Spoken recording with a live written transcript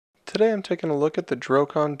today I'm taking a look at the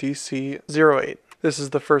DROCON DC-08. This is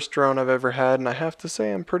the first drone I've ever had, and I have to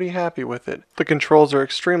say I'm pretty happy with it. The controls are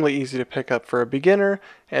extremely easy to pick up for a beginner,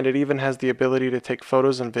 and it even has the ability to take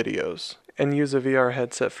photos and videos, and use a VR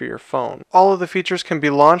headset for your phone. All of the features can be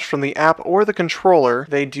launched from the app or the controller.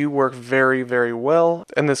 They do work very, very well,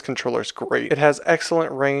 and this controller's great. It has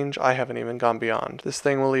excellent range. I haven't even gone beyond. This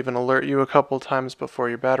thing will even alert you a couple times before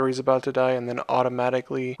your battery's about to die, and then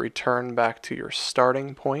automatically return back to your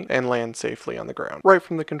starting point and land safely on the ground. Right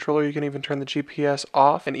from the controller, you can even turn the GPS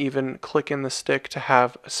off and even click in the stick to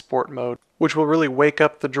have a sport mode, which will really wake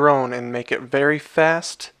up the drone and make it very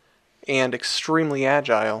fast and extremely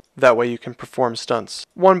agile. That way you can perform stunts.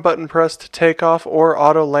 One button press to take off or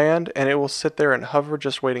auto land, and it will sit there and hover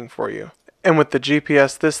just waiting for you. And with the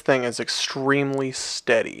GPS, this thing is extremely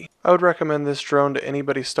steady. I would recommend this drone to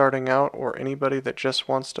anybody starting out or anybody that just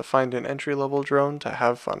wants to find an entry-level drone to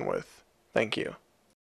have fun with. Thank you.